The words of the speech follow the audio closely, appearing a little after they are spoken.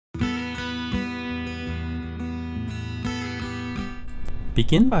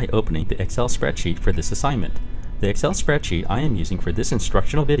Begin by opening the Excel spreadsheet for this assignment. The Excel spreadsheet I am using for this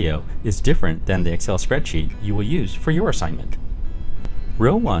instructional video is different than the Excel spreadsheet you will use for your assignment.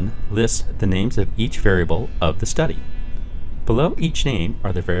 Row 1 lists the names of each variable of the study. Below each name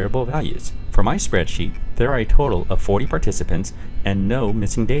are the variable values. For my spreadsheet, there are a total of 40 participants and no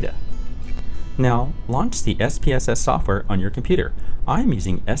missing data. Now, launch the SPSS software on your computer. I am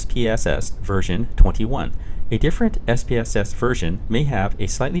using SPSS version 21. A different SPSS version may have a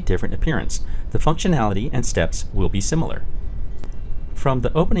slightly different appearance. The functionality and steps will be similar. From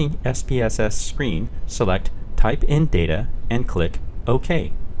the opening SPSS screen, select Type in Data and click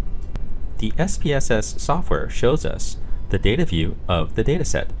OK. The SPSS software shows us the data view of the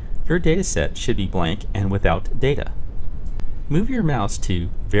dataset. Your dataset should be blank and without data. Move your mouse to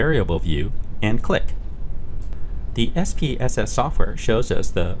Variable View and click. The SPSS software shows us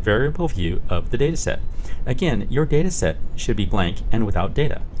the variable view of the dataset. Again, your dataset should be blank and without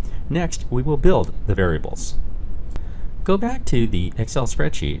data. Next, we will build the variables. Go back to the Excel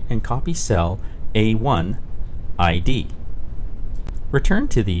spreadsheet and copy cell A1 ID. Return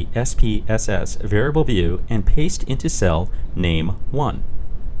to the SPSS variable view and paste into cell Name 1.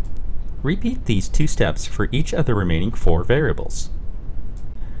 Repeat these two steps for each of the remaining 4 variables.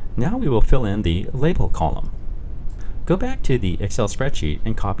 Now we will fill in the label column. Go back to the Excel spreadsheet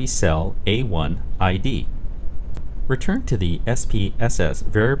and copy cell A1 ID. Return to the SPSS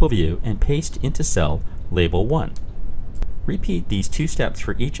variable view and paste into cell Label 1. Repeat these two steps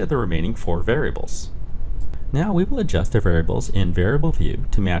for each of the remaining 4 variables. Now we will adjust the variables in variable view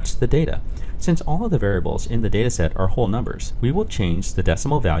to match the data. Since all of the variables in the dataset are whole numbers, we will change the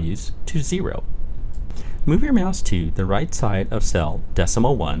decimal values to 0. Move your mouse to the right side of cell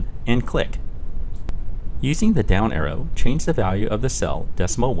Decimal 1 and click. Using the down arrow, change the value of the cell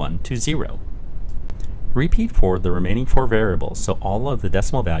Decimal 1 to 0. Repeat for the remaining 4 variables so all of the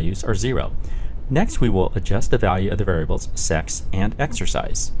decimal values are 0. Next, we will adjust the value of the variables sex and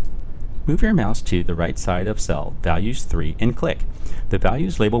exercise. Move your mouse to the right side of cell Values 3 and click. The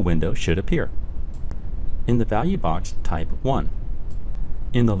Values label window should appear. In the value box, type 1.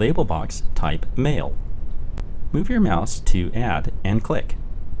 In the label box, type Male. Move your mouse to Add and click.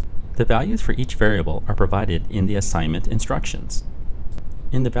 The values for each variable are provided in the assignment instructions.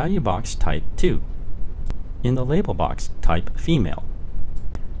 In the value box, type 2. In the label box, type Female.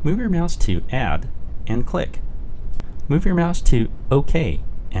 Move your mouse to Add and click. Move your mouse to OK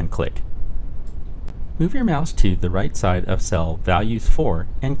and click. Move your mouse to the right side of cell Values 4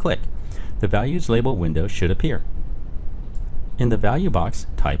 and click. The Values label window should appear. In the value box,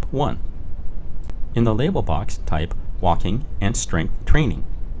 type 1. In the label box, type Walking and Strength Training.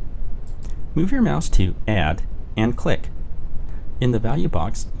 Move your mouse to Add and click. In the value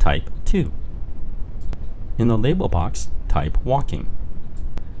box, type 2. In the label box, type Walking.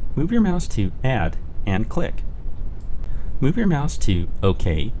 Move your mouse to Add and click. Move your mouse to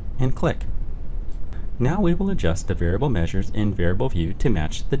OK and click. Now we will adjust the variable measures in variable view to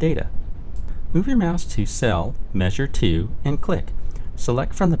match the data. Move your mouse to cell Measure 2 and click.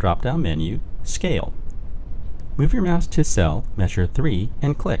 Select from the drop-down menu Scale. Move your mouse to cell Measure 3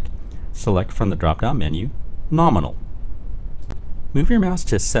 and click. Select from the drop-down menu Nominal. Move your mouse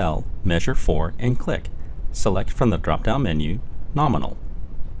to cell Measure 4 and click. Select from the drop-down menu Nominal.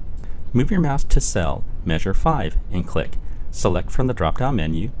 Move your mouse to cell Measure 5 and click. Select from the drop-down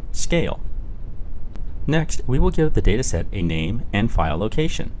menu Scale. Next, we will give the dataset a name and file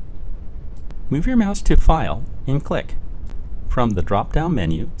location. Move your mouse to File and click. From the drop-down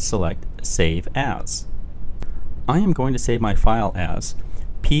menu, select Save As. I am going to save my file as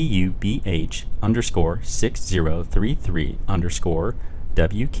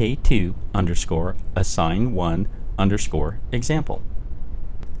PUBH_6033_WK2_assign1_example.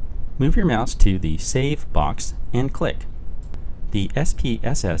 Move your mouse to the Save box and click. The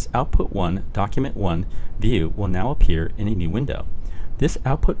SPSS Output 1 Document 1 view will now appear in a new window. This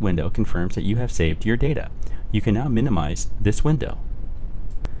output window confirms that you have saved your data. You can now minimize this window.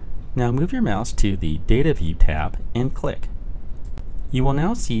 Now move your mouse to the Data View tab and click. You will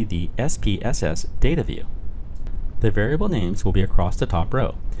now see the SPSS Data View. The variable names will be across the top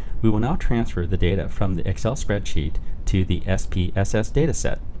row. We will now transfer the data from the Excel spreadsheet to the SPSS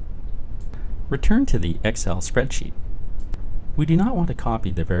dataset. Return to the Excel spreadsheet. We do not want to copy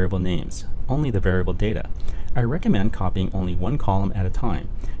the variable names, only the variable data. I recommend copying only one column at a time.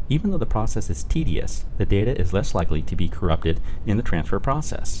 Even though the process is tedious, the data is less likely to be corrupted in the transfer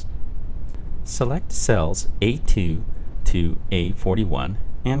process. Select cells A2 to A41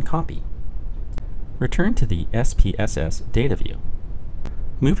 and copy. Return to the SPSS data view.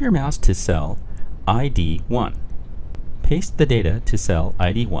 Move your mouse to cell ID1. Paste the data to cell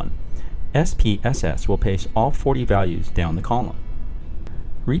ID 1. SPSS will paste all 40 values down the column.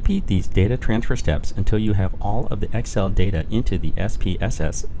 Repeat these data transfer steps until you have all of the Excel data into the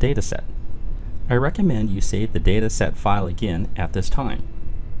SPSS dataset. I recommend you save the dataset file again at this time.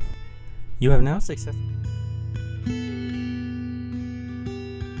 You have now successfully